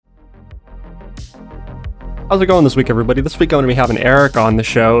How's it going this week, everybody? This week I'm going to be having Eric on the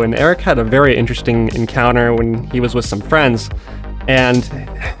show, and Eric had a very interesting encounter when he was with some friends, and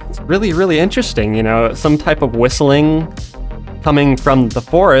it's really, really interesting, some type of whistling coming from the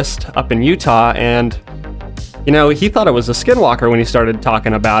forest up in Utah, and, he thought it was a skinwalker when he started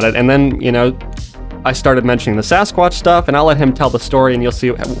talking about it, and then, I started mentioning the Sasquatch stuff, and I'll let him tell the story and you'll see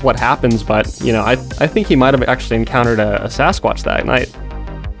what happens, but, I think he might have actually encountered a Sasquatch that night.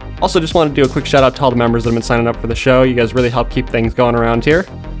 Also, just wanted to do a quick shout out to all the members that have been signing up for the show. You guys really help keep things going around here.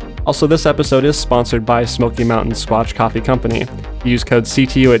 Also, this episode is sponsored by Smoky Mountain Squatch Coffee Company. If you use code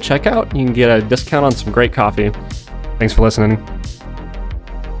CTU at checkout, you can get a discount on some great coffee. Thanks for listening.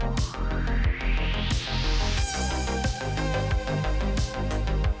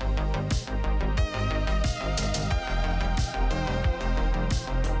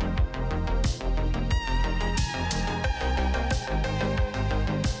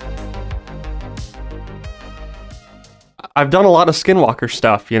 I've done a lot of skinwalker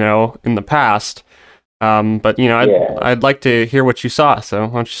stuff, in the past, but I'd like to hear what you saw. So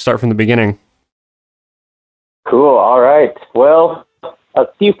why don't you start from the beginning? Cool. All right. Well, a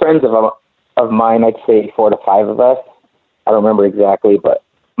few friends of mine, I'd say 4 to 5 of us. I don't remember exactly, but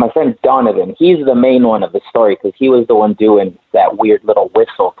my friend Donovan, he's the main one of the story because he was the one doing that weird little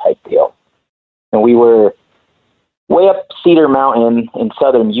whistle type deal. And we were way up Cedar Mountain in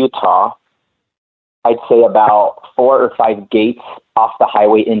southern Utah. I'd say about 4 or 5 gates off the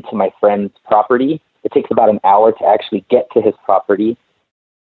highway into my friend's property. It takes about an hour to actually get to his property.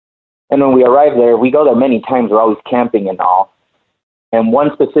 And when we arrive there, we go there many times. We're always camping and all. And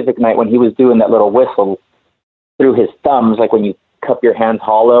one specific night when he was doing that little whistle through his thumbs, like when you cup your hands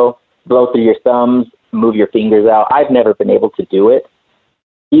hollow, blow through your thumbs, move your fingers out. I've never been able to do it.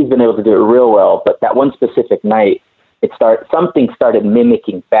 He's been able to do it real well. But that one specific night, something started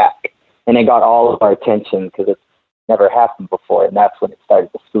mimicking back. And it got all of our attention because it's never happened before. And that's when it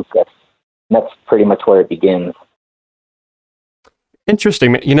started to spook us. And that's pretty much where it begins.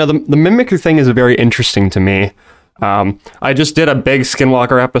 Interesting. The mimicry thing is very interesting to me. I just did a big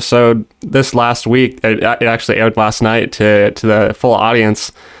Skinwalker episode this last week. It actually aired last night to the full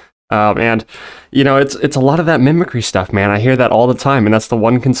audience. And it's a lot of that mimicry stuff, man. I hear that all the time. And that's the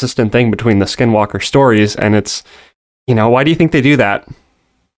one consistent thing between the Skinwalker stories. And it's, why do you think they do that?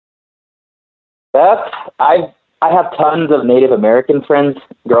 I have tons of Native American friends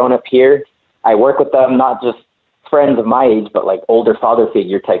growing up here. I work with them, not just friends of my age, but like older father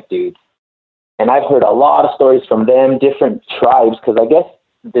figure type dudes. And I've heard a lot of stories from them, different tribes, because I guess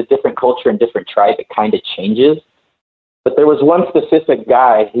the different culture and different tribe, it kind of changes. But there was one specific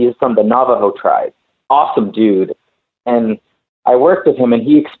guy, he's from the Navajo tribe. Awesome dude. And I worked with him, and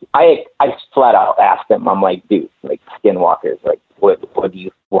I flat out asked him, I'm like, dude, like skinwalkers, like,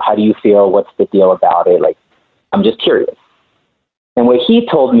 how do you feel? What's the deal about it? Like, I'm just curious. And what he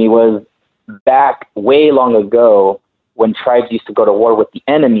told me was back way long ago, when tribes used to go to war with the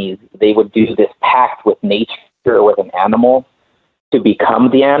enemies, they would do this pact with nature or with an animal to become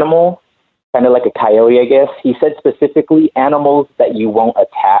the animal, kind of like a coyote, I guess. He said specifically animals that you won't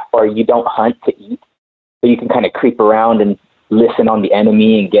attack or you don't hunt to eat. So you can kind of creep around and listen on the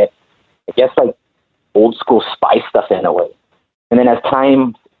enemy and get, I guess, like old school spy stuff in a way. And then as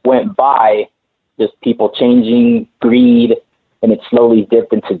time went by, just people changing, greed, and it slowly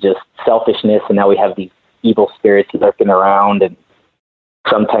dipped into just selfishness. And now we have these evil spirits lurking around, and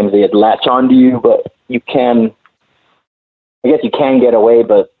sometimes they'd latch onto you, but I guess you can get away,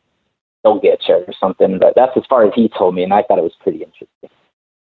 but they'll get you or something. But that's as far as he told me, and I thought it was pretty interesting.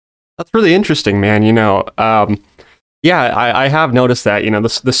 That's really interesting, man. Yeah, I have noticed that,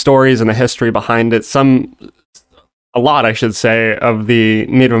 the stories and the history behind it. A lot, I should say, of the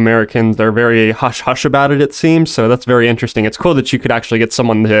Native Americans are very hush-hush about it seems. So that's very interesting. It's cool that you could actually get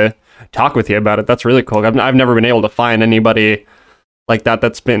someone to talk with you about it. That's really cool. I've never been able to find anybody like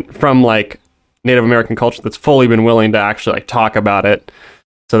that's been from like Native American culture that's fully been willing to actually like talk about it.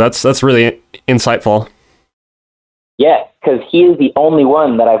 So that's really insightful. Yeah, because he is the only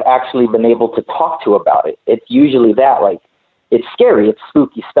one that I've actually been able to talk to about it. It's usually that, like, it's scary. It's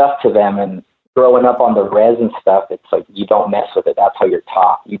spooky stuff to them, and growing up on the res and stuff, it's like you don't mess with it. That's how you're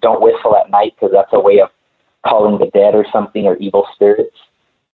taught. You don't whistle at night because that's a way of calling the dead or something, or evil spirits.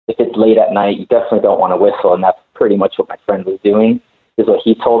 If it's late at night, you definitely don't want to whistle, and that's pretty much what my friend was doing, is what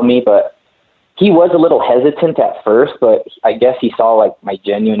he told me. But he was a little hesitant at first, but I guess he saw like my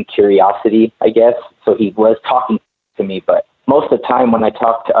genuine curiosity, I guess. So he was talking to me, but most of the time when I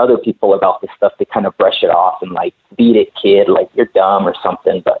talk to other people about this stuff, they kind of brush it off and like, beat it, kid, like you're dumb or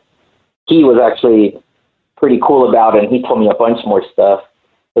something. But he was actually pretty cool about it, and he told me a bunch more stuff.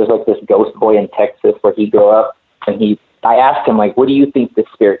 there's like this ghost boy in Texas where he grew up, and I asked him, like, what do you think this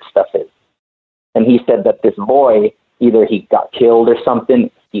spirit stuff is? And he said that this boy, either he got killed or something,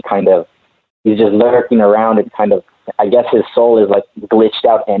 he's just lurking around, and kind of, I guess his soul is like glitched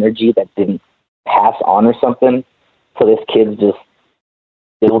out energy that didn't pass on or something. So this kid's just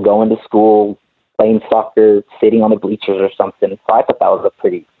still going to school, playing soccer, sitting on the bleachers or something. So I thought that was a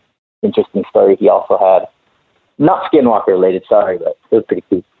pretty interesting story he also had. Not Skinwalker related, sorry, but it was pretty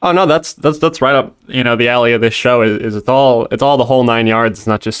cool. Oh no, that's right up, the alley of this show. Is it's all the whole 9 yards. It's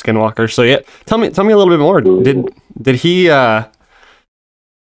not just Skinwalker. So yeah, tell me a little bit more. Did he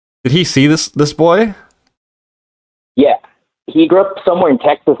see this boy? Yeah, he grew up somewhere in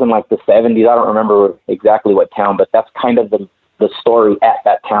Texas in like the 70s. I don't remember exactly what town, but that's kind of the story at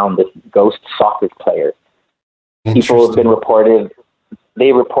that town. This ghost soccer player. People have been reported.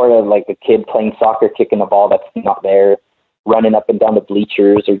 They reported like a kid playing soccer, kicking a ball that's not there, running up and down the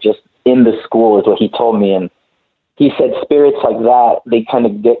bleachers, or just in the school, is what he told me. And he said spirits like that, they kind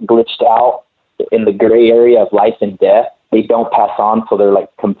of get glitched out in the gray area of life and death. They don't pass on, so they're like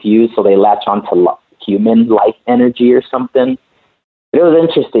confused, so they latch on to human life energy or something. But it was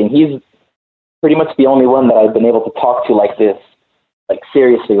interesting. He's pretty much the only one that I've been able to talk to like this, like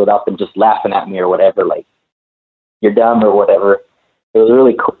seriously, without them just laughing at me or whatever, like, you're dumb or whatever. It was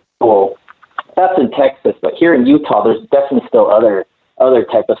really cool. That's in Texas, but here in Utah, there's definitely still other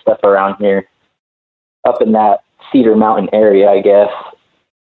type of stuff around here, up in that Cedar Mountain area, I guess.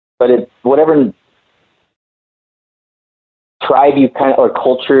 But it's whatever tribe you kind of, or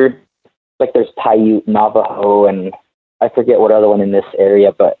culture, like there's Paiute, Navajo, and I forget what other one in this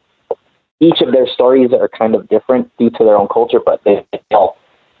area, but each of their stories are kind of different due to their own culture, but they all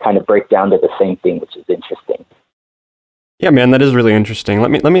kind of break down to the same thing, which is interesting. Yeah, man, that is really interesting. Let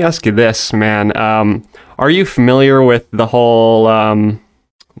me ask you this, man. Are you familiar with the whole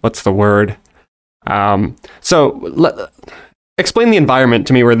what's the word? Explain the environment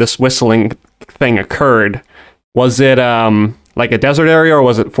to me where this whistling thing occurred. Was it like a desert area, or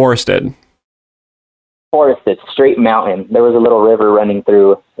was it forested? Forested, straight mountain. There was a little river running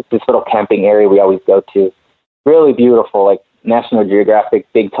through. It's this little camping area we always go to. Really beautiful, like National Geographic,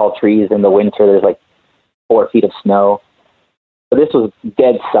 big tall trees. In the winter, there's like 4 feet of snow. But this was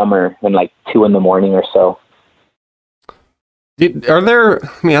dead summer, and like 2 a.m. or so.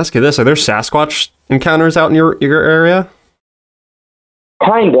 Let me ask you this, are there Sasquatch encounters out in your area?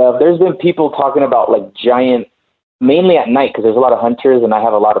 Kind of. There's been people talking about like giant, mainly at night, because there's a lot of hunters, and I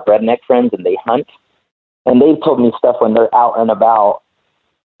have a lot of redneck friends, and they hunt. And they've told me stuff when they're out and about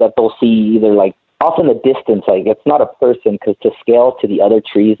that they'll see either like off in the distance, like it's not a person, because to scale to the other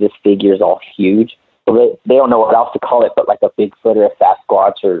trees, this figure is all huge. So they don't know what else to call it, but like a Bigfoot or a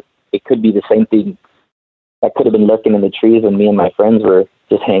Sasquatch, or it could be the same thing that could have been lurking in the trees when me and my friends were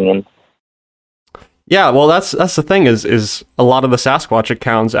just hanging. Yeah, well, that's the thing is a lot of the Sasquatch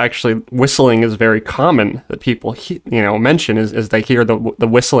accounts, actually whistling is very common that people mention is they hear the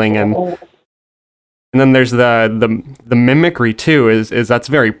whistling, and then there's the mimicry too, is that's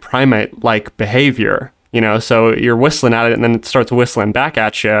very primate like behavior. So you're whistling at it, and then it starts whistling back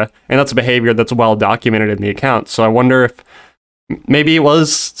at you, and that's a behavior that's well documented in the account. So I wonder if maybe it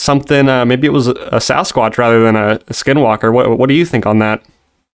was something, maybe it was a Sasquatch rather than a Skinwalker. What do you think on that?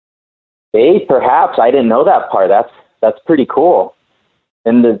 Hey, perhaps. I didn't know that part. That's pretty cool.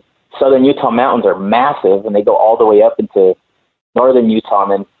 And the southern Utah mountains are massive, and they go all the way up into northern Utah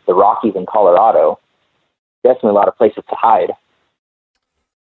and then the Rockies in Colorado. Definitely a lot of places to hide.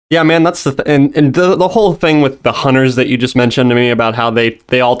 Yeah, man, that's and the whole thing with the hunters that you just mentioned to me about how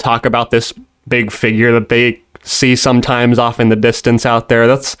they all talk about this big figure that they see sometimes off in the distance out there.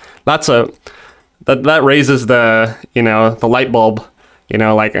 That raises the the light bulb.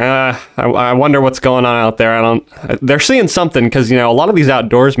 I wonder what's going on out there. They're seeing something, because a lot of these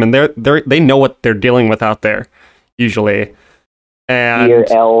outdoorsmen, they know what they're dealing with out there usually. And deer,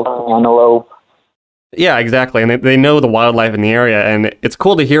 elk, antelope. Yeah, exactly. And they know the wildlife in the area, and it's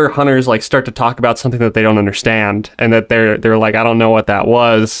cool to hear hunters like start to talk about something that they don't understand, and that they're like, I don't know what that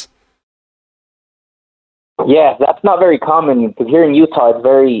was. Yeah, that's not very common, because here in Utah,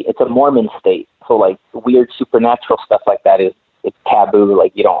 it's a Mormon state. So like weird supernatural stuff like that it's taboo.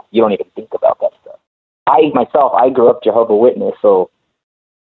 Like you don't even think about that stuff. I grew up Jehovah's Witness, so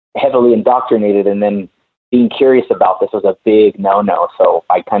heavily indoctrinated, and then being curious about this was a big no-no. So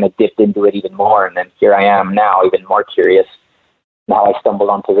I kind of dipped into it even more, and then here I am now, even more curious. Now I stumbled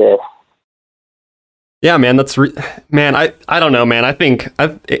onto this. Yeah, man, I don't know, man.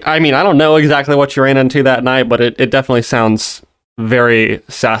 I mean, I don't know exactly what you ran into that night, but it definitely sounds very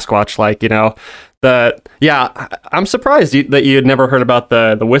Sasquatch-like, I'm surprised that you had never heard about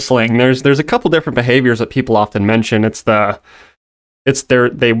the whistling. There's a couple different behaviors that people often mention. They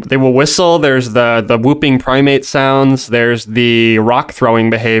will whistle. There's the whooping primate sounds. There's the rock throwing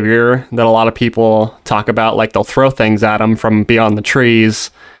behavior that a lot of people talk about, like they'll throw things at them from beyond the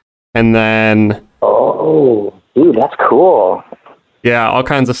trees, and then oh, dude, that's cool. Yeah, all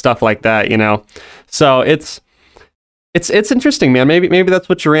kinds of stuff like that, So it's interesting, man. Maybe that's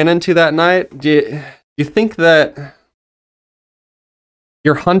what you ran into that night. Do you think that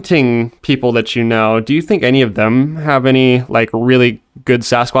you're hunting people that do you think any of them have any like really good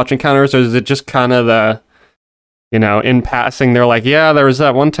Sasquatch encounters, or is it just kind of in passing, they're like, yeah, there was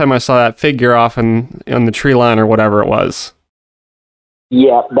that one time I saw that figure off on the tree line or whatever it was?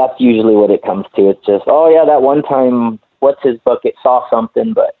 Yeah, that's usually what it comes to. It's just, oh yeah, that one time, what's his bucket saw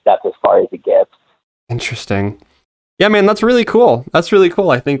something, but that's as far as it gets. Interesting. Yeah, man, that's really cool. I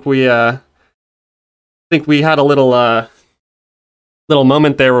think we had a little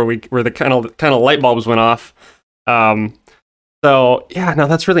moment there where the kind of light bulbs went off. So yeah, no,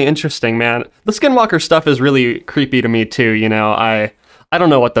 that's really interesting, man. The Skinwalker stuff is really creepy to me too. I don't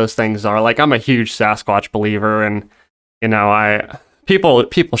know what those things are. Like, I'm a huge Sasquatch believer, and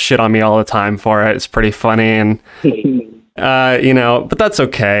people shit on me all the time for it. It's pretty funny, and but that's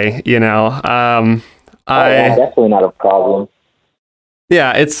okay. Definitely not a problem.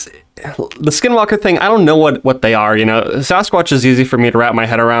 Yeah, it's the Skinwalker thing. I don't know what they are. Sasquatch is easy for me to wrap my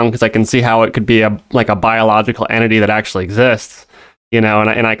head around because I can see how it could be a biological entity that actually exists. And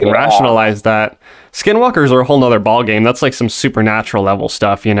I can rationalize that. Skinwalkers are a whole nother ballgame. That's like some supernatural level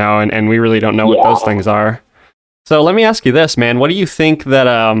stuff, and we really don't know what those things are. So let me ask you this, man. What do you think that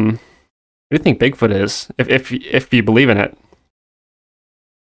what do you think Bigfoot is, if you believe in it?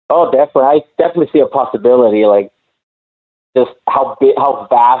 Oh, definitely. I definitely see a possibility, like just how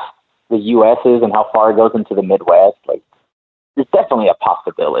vast the U.S. is and how far it goes into the Midwest. Like, there's definitely a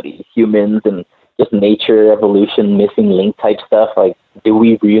possibility. Humans and just nature, evolution, missing link type stuff. Like, do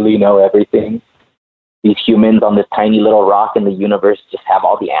we really know everything? These humans on this tiny little rock in the universe just have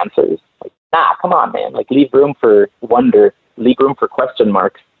all the answers. Like, nah, come on, man. Like, leave room for wonder. Leave room for question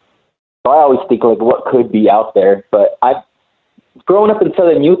marks. So I always think, like, what could be out there? But I've grown up in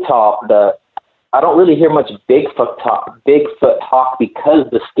southern Utah, I don't really hear much Bigfoot talk because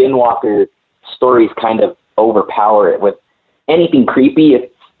the Skinwalker stories kind of overpower it. With anything creepy,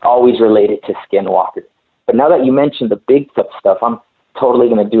 it's always related to Skinwalker. But now that you mentioned the Bigfoot stuff, I'm totally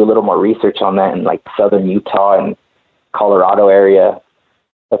going to do a little more research on that in like southern Utah and Colorado area.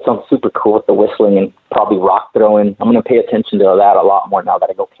 That sounds super cool with the whistling and probably rock throwing. I'm going to pay attention to that a lot more now that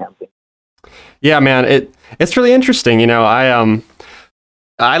I go camping. Yeah, man, it's really interesting. I'm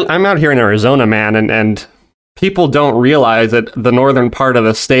out here in Arizona, man, and people don't realize that the northern part of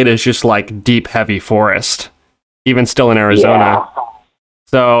the state is just like deep, heavy forest, even still in Arizona. Yeah.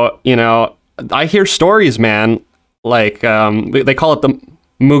 So, I hear stories, man, like they call it the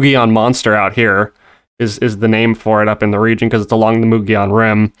Mogollon Monster out here is the name for it up in the region because it's along the Mogollon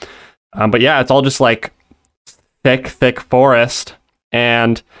Rim. But yeah, it's all just like thick forest,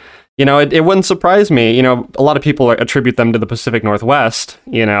 and it wouldn't surprise me. A lot of people attribute them to the Pacific Northwest,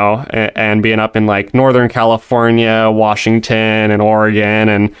 and being up in like Northern California, Washington, and Oregon,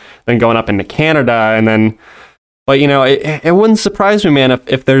 and then going up into Canada, but it wouldn't surprise me, man,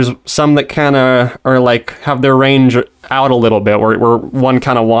 if there's some that kind of are like have their range out a little bit, where one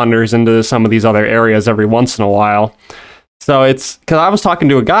kind of wanders into some of these other areas every once in a while. So it's because I was talking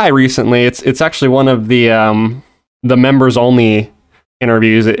to a guy recently. It's actually one of the members only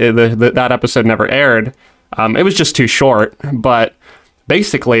interviews. That episode never aired. It was just too short, but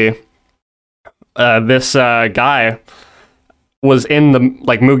basically this guy was in the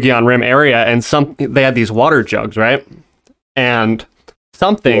like Mogollon Rim area, and they had these water jugs, right? And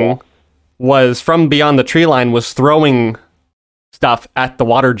something was from beyond the tree line was throwing stuff at the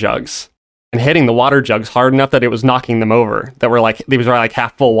water jugs and hitting the water jugs hard enough that it was knocking them over. These were like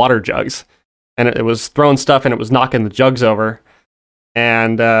half full water jugs, and it was throwing stuff and it was knocking the jugs over.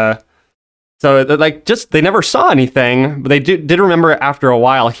 And so they never saw anything, but they did remember after a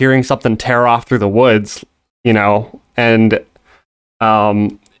while hearing something tear off through the woods, and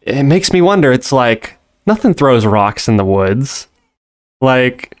it makes me wonder. It's like nothing throws rocks in the woods,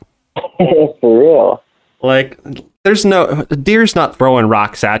 like for real. Like there's the deer's not throwing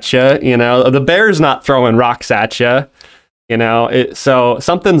rocks at you, the bear's not throwing rocks at you. So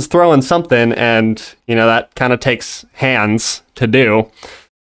something's throwing something, and that kind of takes hands to do.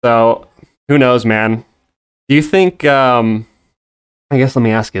 So who knows, man? Do you think? I guess let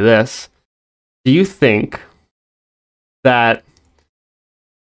me ask you this: do you think that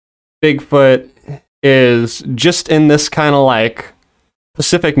Bigfoot is just in this kind of like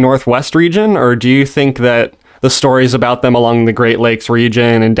Pacific Northwest region, or do you think that the stories about them along the Great Lakes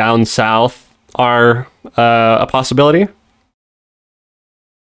region and down south are a possibility?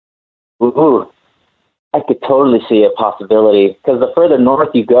 Ooh, I could totally see a possibility, because the further north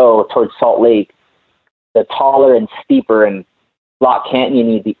you go towards Salt Lake, the taller and steeper and Lock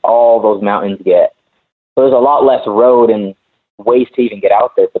Canyon all those mountains get. So there's a lot less road and ways to even get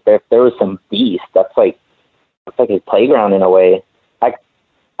out there. But if there was some beast, it's like a playground in a way.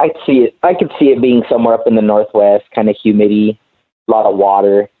 I see it. I could see it being somewhere up in the northwest, kind of humidity, a lot of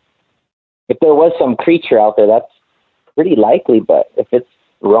water. If there was some creature out there, that's pretty likely. But if it's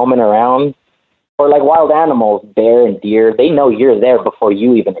roaming around, or like wild animals, bear and deer, they know you're there before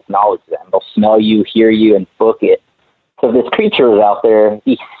you even acknowledge them. They'll smell you, hear you, and book it. So if this creature is out there,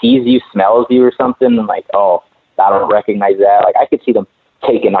 he sees you, smells you or something, and like, oh, I don't recognize that. Like, I could see them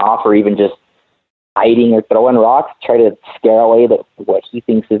taking off, or even just hiding or throwing rocks, try to scare away what he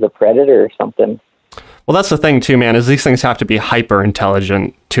thinks is a predator or something. Well, that's the thing too, man, is these things have to be hyper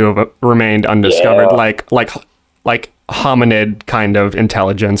intelligent to have remained undiscovered, yeah. like hominid kind of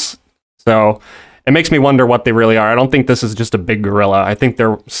intelligence. So it makes me wonder what they really are. I don't think this is just a big gorilla. I think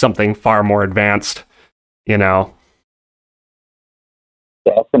they're something far more advanced, you know.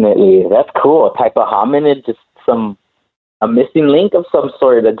 Definitely. That's cool. A type of hominid, just a missing link of some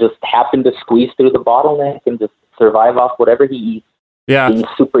sort that just happened to squeeze through the bottleneck and just survive off whatever he eats. Yeah. Being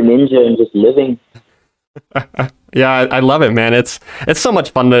super ninja and just living. Yeah, I love it, man. It's so much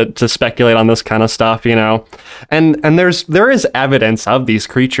fun to speculate on this kind of stuff, you know. And there is evidence of these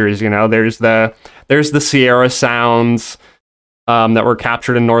creatures, you know. There's the Sierra Sounds that were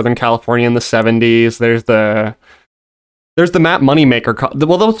captured in Northern California in the 70s. There's the Map Moneymaker call.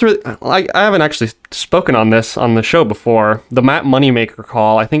 Well, those are, I haven't actually spoken on this on the show before. The Map Moneymaker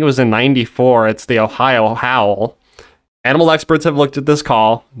call, I think it was in 94. It's the Ohio Howl. Animal experts have looked at this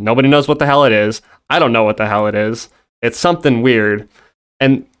call. Nobody knows what the hell it is. I don't know what the hell it is. It's something weird.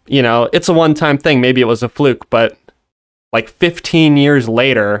 And, you know, it's a one-time thing. Maybe it was a fluke, but like 15 years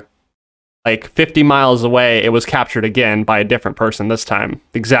later, like 50 miles away, it was captured again by a different person this time.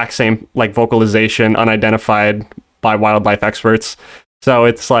 The exact same, like, vocalization, unidentified by wildlife experts. So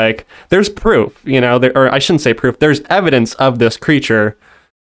it's like, there's proof, you know, or I shouldn't say proof, there's evidence of this creature,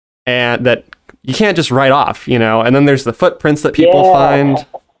 and that you can't just write off, you know. And then there's the footprints that people find.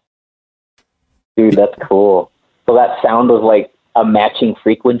 Dude, that's cool. So that sound was like a matching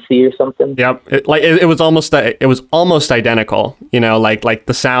frequency or something? Yep. It was almost identical, you know, like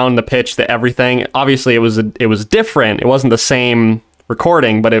the sound, the pitch, the everything. Obviously it was different. It wasn't the same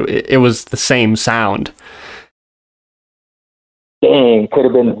recording, but it was the same sound. Dang, could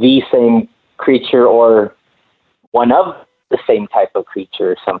have been the same creature or one of the same type of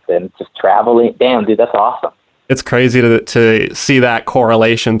creature or something, just traveling. Damn, dude, that's awesome. It's crazy to see that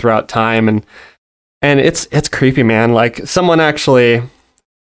correlation throughout time, and it's creepy, man. Like, someone actually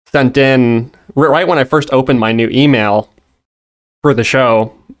sent in right when I first opened my new email for the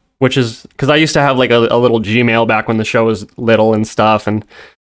show, which is because I used to have like a little Gmail back when the show was little and stuff, and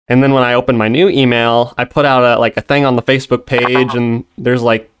then when I opened my new email, I put out a thing on the Facebook page, and there's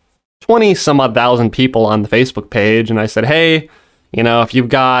like 20 some odd thousand people on the Facebook page, and I said, hey, you know, if you've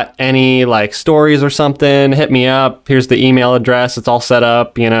got any like stories or something, hit me up. Here's the email address. It's all set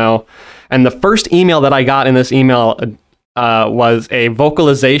up, you know. And the first email that I got in this email was a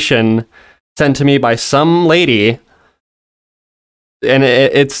vocalization sent to me by some lady, and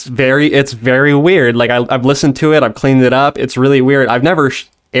it's very weird. Like, I've listened to it, I've cleaned it up. It's really weird. I've never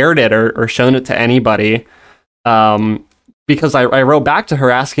aired it or shown it to anybody, because I wrote back to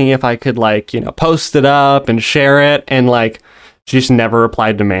her asking if I could, like, you know, post it up and share it, and like, she just never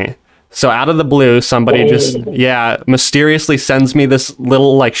replied to me. So out of the blue, somebody just mysteriously sends me this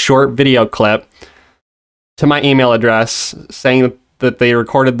little like short video clip to my email address saying that they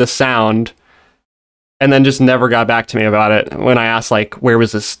recorded the sound, and then just never got back to me about it when I asked, like, where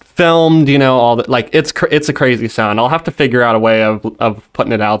was this filmed, you know, all that. Like, it's a crazy sound. I'll have to figure out a way of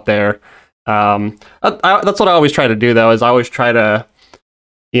putting it out there. That's what I always try to do, though, is I always try to,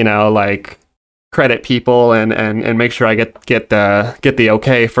 you know, like, credit people and make sure I get the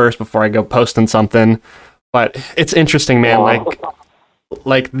okay first before I go posting something. But it's interesting, man.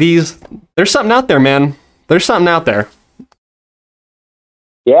 Like these, there's something out there, man. There's something out there.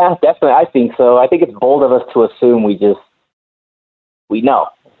 Yeah, definitely. I think so. I think it's bold of us to assume we know.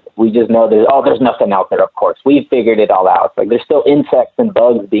 We just know there's nothing out there, of course. We've figured it all out. Like, there's still insects and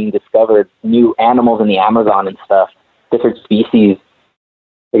bugs being discovered, new animals in the Amazon and stuff, different species.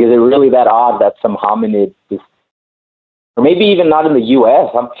 Like, is it really that odd that some hominid just, or maybe even not in the U.S.,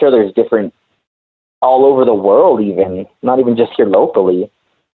 I'm sure there's different all over the world, even not even just here locally.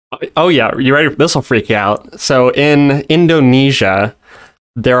 Oh yeah, you ready? This will freak you out. So in Indonesia,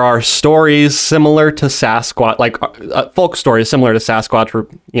 there are stories similar to Sasquatch, like folk stories similar to Sasquatch. Where,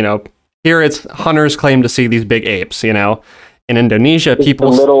 you know, here it's hunters claim to see these big apes. You know, in Indonesia,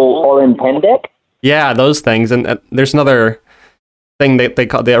 people the little orang pendek. Yeah, those things, and there's another thing they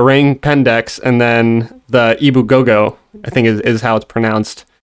call the orang pendeks, and then the ibu gogo, I think is how it's pronounced.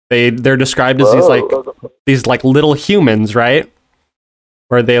 They're described as these like little humans, right?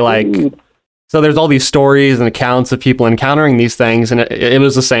 Where they like, so there's all these stories and accounts of people encountering these things, and it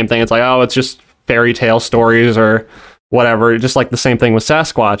was the same thing. It's like, oh, it's just fairy tale stories or whatever, just like the same thing with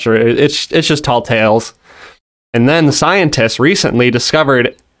Sasquatch, or it's just tall tales. And then the scientists recently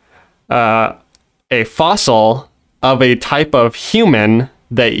discovered a fossil of a type of human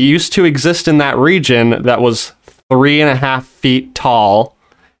that used to exist in that region that was 3.5 feet tall.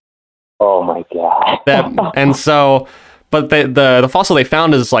 Oh my god! And so. But the fossil they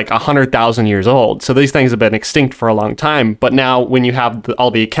found is like 100,000 years old. So these things have been extinct for a long time. But now when you have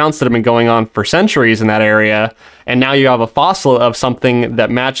all the accounts that have been going on for centuries in that area, and now you have a fossil of something that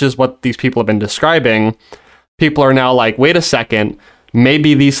matches what these people have been describing, people are now like, wait a second,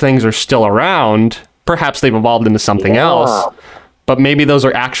 maybe these things are still around. Perhaps they've evolved into something else. But maybe those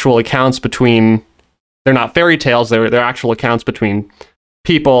are actual accounts between, they're not fairy tales, they're actual accounts between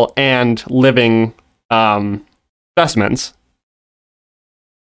people and living specimens.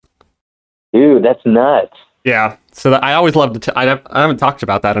 Dude, that's nuts. Yeah, so I always love to. I haven't talked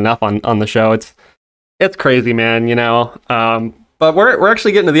about that enough on the show. It's crazy, man. You know. But we're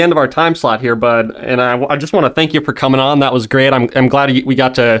actually getting to the end of our time slot here, bud. And I just want to thank you for coming on. That was great. I'm glad we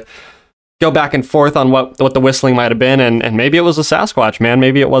got to go back and forth on what the whistling might have been, and maybe it was a Sasquatch, man.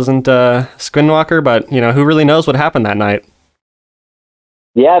 Maybe it wasn't Skinwalker, but you know, who really knows what happened that night.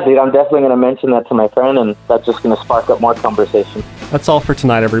 Yeah, dude, I'm definitely going to mention that to my friend, and that's just going to spark up more conversation. That's all for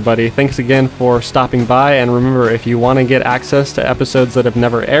tonight, everybody. Thanks again for stopping by, and remember, if you want to get access to episodes that have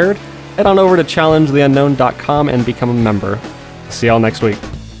never aired, head on over to challengetheunknown.com and become a member. See y'all next week.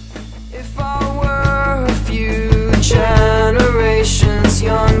 If I were a future